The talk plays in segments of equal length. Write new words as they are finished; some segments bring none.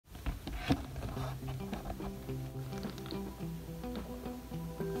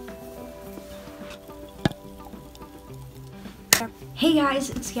Hey guys,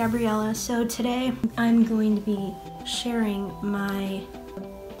 it's Gabriella. So today I'm going to be sharing my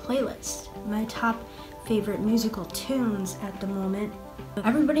playlist, my top favorite musical tunes at the moment.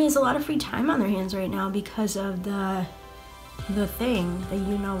 Everybody has a lot of free time on their hands right now because of the thing, the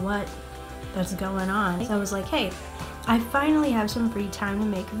you know what that's going on. So I was like, hey, I finally have some free time to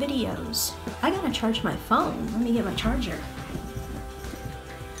make videos. I gotta charge my phone. Let me get my charger.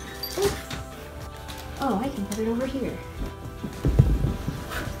 Oh, I can put it over here.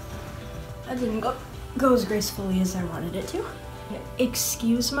 That didn't go as gracefully as I wanted it to.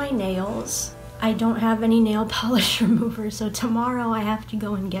 Excuse my nails. I don't have any nail polish remover, so tomorrow I have to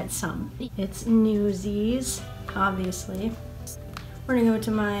go and get some. It's Newsies, obviously. We're gonna go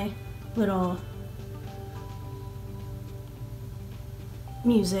to my little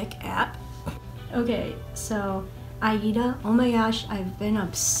music app. Okay, so Aida, oh my gosh, I've been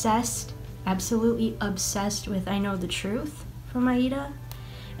obsessed, absolutely obsessed with I Know the Truth from Aida.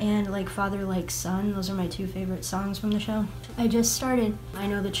 And like Father Like Son, those are my two favorite songs from the show. I just started I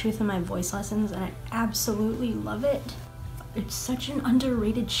Know the Truth in my voice lessons and I absolutely love it. It's such an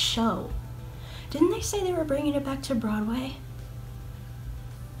underrated show. Didn't they say they were bringing it back to Broadway?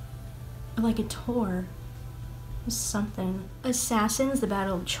 Or like a tour or something. Assassins, the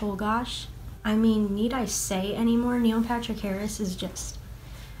Battle of Cholgosh. I mean, need I say anymore? Neil Patrick Harris is just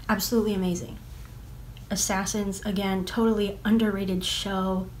absolutely amazing. Assassins, again, totally underrated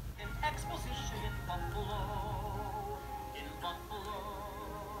show.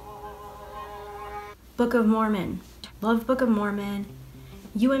 Book of Mormon. Love Book of Mormon.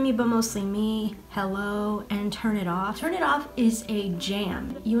 You and Me But Mostly Me, Hello, and Turn It Off. Turn It Off is a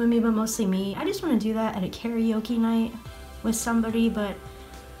jam. You and Me But Mostly Me. I just want to do that at a karaoke night with somebody, but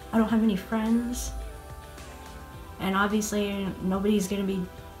I don't have any friends. And obviously, nobody's gonna be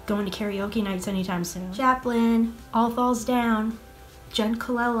going to karaoke nights anytime soon. Chaplin, All Falls Down, Jen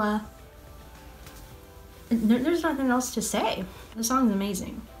Colella. There's nothing else to say. The song's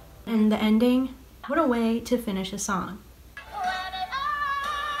amazing. And the ending, what a way to finish a song.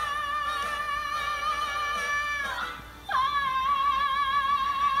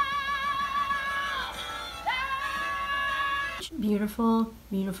 Beautiful,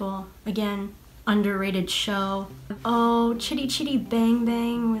 beautiful. Again, underrated show. Oh, Chitty Chitty Bang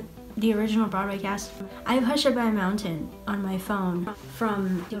Bang with the original Broadway cast. I have Hush Up by a Mountain on my phone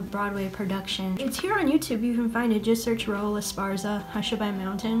from the Broadway production. It's here on YouTube, you can find it. Just search Raul Esparza, Hush Up by a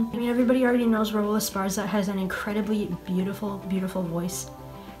Mountain. I mean, everybody already knows Raul Esparza has an incredibly beautiful, beautiful voice.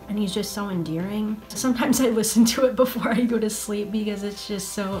 And he's just so endearing. Sometimes I listen to it before I go to sleep because it's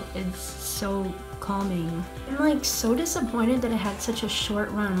just so, it's so calming. I'm like so disappointed that it had such a short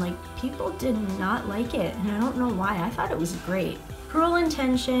run. Like, people did not like it and I don't know why. I thought it was great. Cruel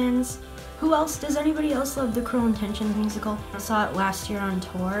Intentions. Who else? Does anybody else love the Cruel Intentions musical? I saw it last year on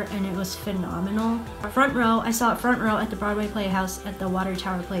tour and it was phenomenal. Front row, I saw it front row at the Broadway Playhouse at the Water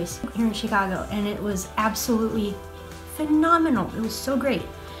Tower Place here in Chicago and it was absolutely phenomenal. It was so great.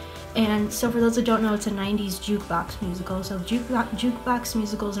 And so for those that don't know, it's a 90s jukebox musical. So if jukebox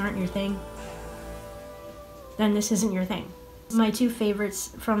musicals aren't your thing, then this isn't your thing. My two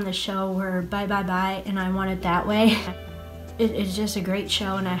favorites from the show were Bye Bye Bye and I Want It That Way. It's just a great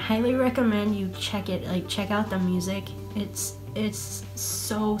show and I highly recommend you check it, like check out the music. It's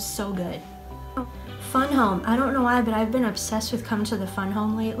so good. Fun Home, I don't know why, but I've been obsessed with Come to the Fun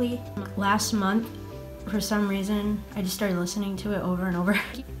Home lately. Last month, for some reason, I just started listening to it over and over.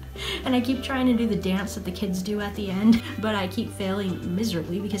 And I keep trying to do the dance that the kids do at the end, but I keep failing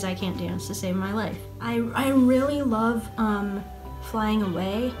miserably because I can't dance to save my life. I really love Flying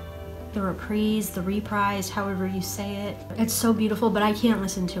Away, the reprise, however you say it. It's so beautiful, but I can't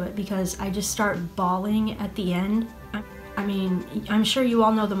listen to it because I just start bawling at the end. I mean, I'm sure you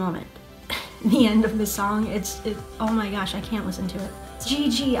all know the moment. The end of the song, oh my gosh, I can't listen to it.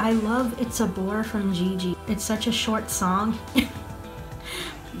 Gigi, I love It's a Bore from Gigi. It's such a short song.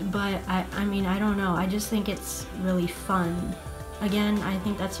 But I mean, I don't know. I just think it's really fun. Again, I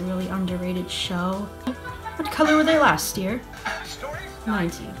think that's a really underrated show. What color were they last year?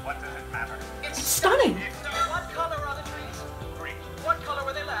 90. What does it matter? It's stunning. What color are the trees? Green. What color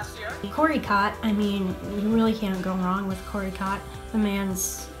were they last year? Corey Cott, I mean, you really can't go wrong with Corey Cott. The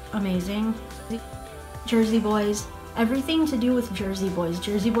man's amazing. Jersey Boys. Everything to do with Jersey Boys.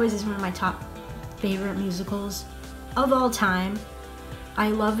 Jersey Boys is one of my top favorite musicals of all time. I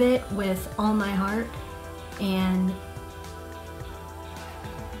love it with all my heart, and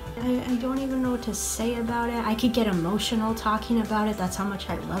I don't even know what to say about it. I could get emotional talking about it. That's how much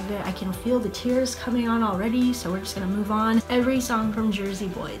I love it. I can feel the tears coming on already, so we're just gonna move on. Every song from Jersey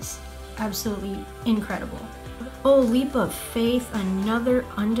Boys, absolutely incredible. Oh, Leap of Faith, another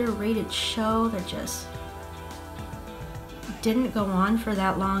underrated show that just didn't go on for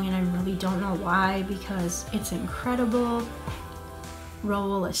that long, and I really don't know why, because it's incredible.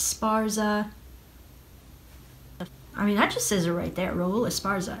 Raul Esparza. I mean, that just says it right there. Raul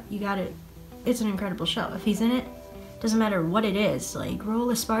Esparza. You got it. It's an incredible show. If he's in it, doesn't matter what it is. Like,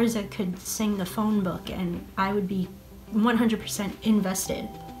 Raul Esparza could sing the phone book and I would be 100% invested.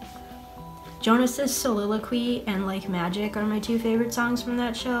 Jonas's Soliloquy and Like Magic are my two favorite songs from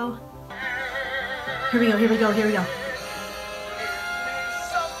that show. Here we go, here we go, here we go.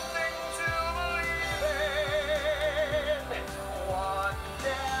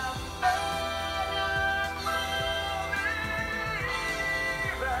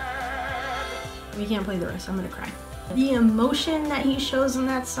 We can't play the rest, I'm gonna cry. The emotion that he shows in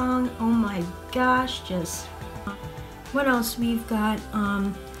that song, oh my gosh, just... What else we've got?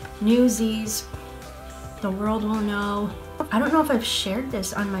 Newsies, The World Will Know. I don't know if I've shared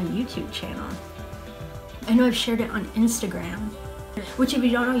this on my YouTube channel. I know I've shared it on Instagram, which if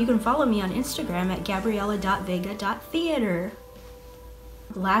you don't know, you can follow me on Instagram at gabriela.vega.theater.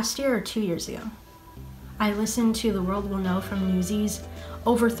 Last year or 2 years ago, I listened to The World Will Know from Newsies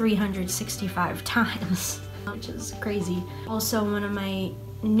over 365 times, which is crazy. Also, one of my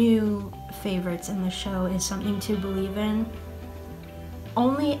new favorites in the show is Something to Believe In.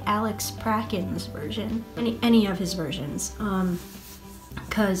 Only Alex Praken's version, any of his versions,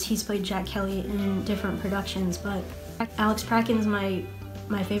 because he's played Jack Kelly in different productions, but Alex Praken's my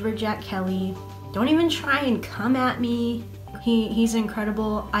favorite Jack Kelly. Don't even try and come at me. He's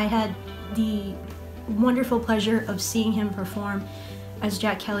incredible. I had the wonderful pleasure of seeing him perform as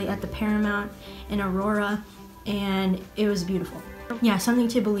Jack Kelly at the Paramount in Aurora, and it was beautiful. Yeah, Something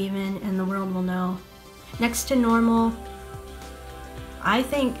to Believe In and The World Will Know. Next to Normal, I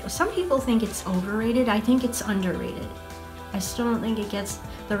think some people think it's overrated. I think it's underrated. I still don't think it gets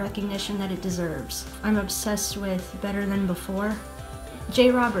the recognition that it deserves. I'm obsessed with Better Than Before.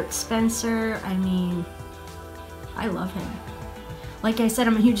 J. Robert Spencer, I mean, I love him. Like I said,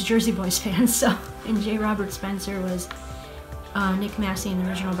 I'm a huge Jersey Boys fan, so, and J. Robert Spencer was Nick Massey in the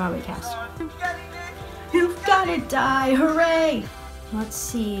original Broadway cast. You've gotta die, hooray! Let's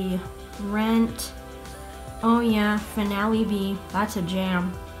see, Rent. Oh yeah, Finale B, that's a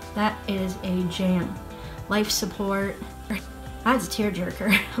jam. That is a jam. Life Support, that's a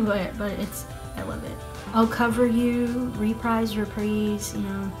tearjerker, but it's, I love it. I'll Cover You, Reprise, Reprise, you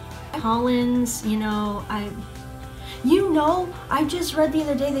know. Collins, you know, I just read the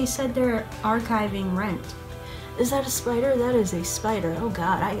other day they said they're archiving Rent. Is that a spider? That is a spider. Oh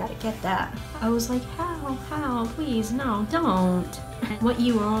God, I gotta get that. I was like, how, please, no, don't. What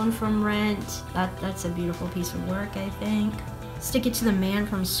You Own from Rent, that's a beautiful piece of work, I think. Stick It to the Man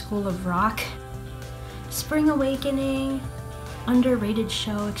from School of Rock. Spring Awakening, underrated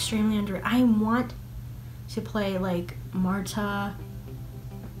show, extremely underrated. I want to play like Marta.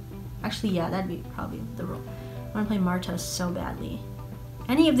 Actually, yeah, that'd be probably the role. I want to play Marta so badly.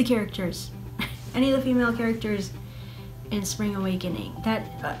 Any of the characters, any of the female characters in Spring Awakening. That,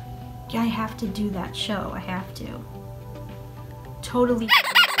 I have to do that show, I have to. Totally.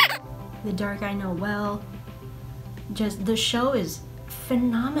 The Dark I Know Well. Just, the show is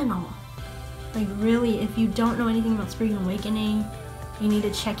phenomenal. Like really, if you don't know anything about Spring Awakening, you need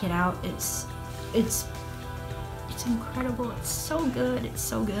to check it out. It's incredible. It's so good. It's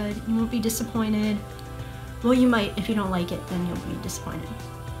so good. You won't be disappointed. Well, you might. If you don't like it, then you'll be disappointed.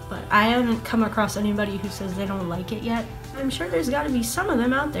 But I haven't come across anybody who says they don't like it yet. I'm sure there's got to be some of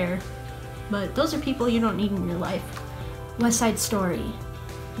them out there, but those are people you don't need in your life. West Side Story.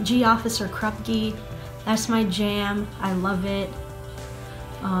 G. Officer Krupke. That's my jam. I love it.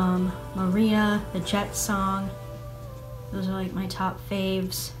 Maria, the Jet song. Those are like my top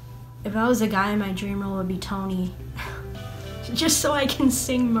faves. If I was a guy, my dream role would be Tony. Just so I can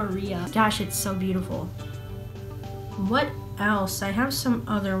sing Maria. Gosh, it's so beautiful. What else? I have some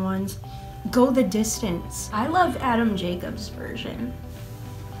other ones. Go the Distance. I love Adam Jacobs' version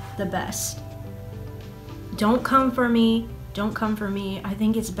the best. Don't Come For Me. Don't Come For Me. I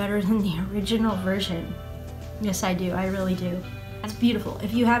think it's better than the original version. Yes, I do. I really do. It's beautiful.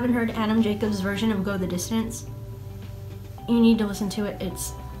 If you haven't heard Adam Jacobs' version of Go the Distance, you need to listen to it.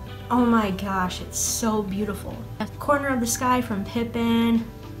 It's, oh my gosh, it's so beautiful. Corner of the Sky from Pippin.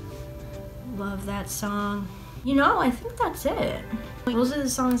 Love that song. You know, I think that's it. Those are the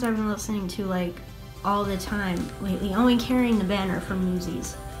songs I've been listening to like all the time lately. Oh, and Carrying the Banner from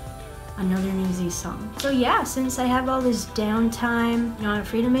Newsies. Another Newsies song. So yeah, since I have all this downtime, you know, I'm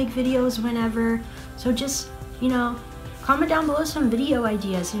free to make videos whenever. So just, you know, comment down below some video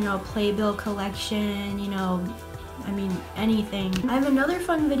ideas, you know, playbill collection, you know, I mean, anything. I have another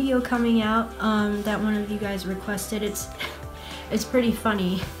fun video coming out that one of you guys requested. It's pretty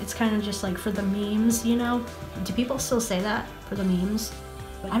funny. It's kind of just like for the memes, you know? Do people still say that? For the memes?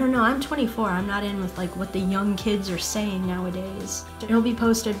 I don't know, I'm 24. I'm not in with like what the young kids are saying nowadays. It'll be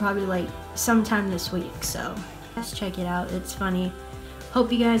posted probably like sometime this week, so just check it out. It's funny.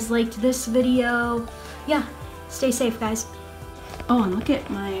 Hope you guys liked this video. Yeah, stay safe, guys. Oh, and look at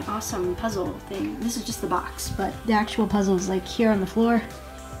my awesome puzzle thing. This is just the box, but the actual puzzle is like here on the floor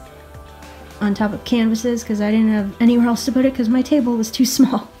on top of canvases because I didn't have anywhere else to put it because my table was too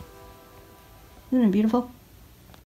small. Isn't it beautiful?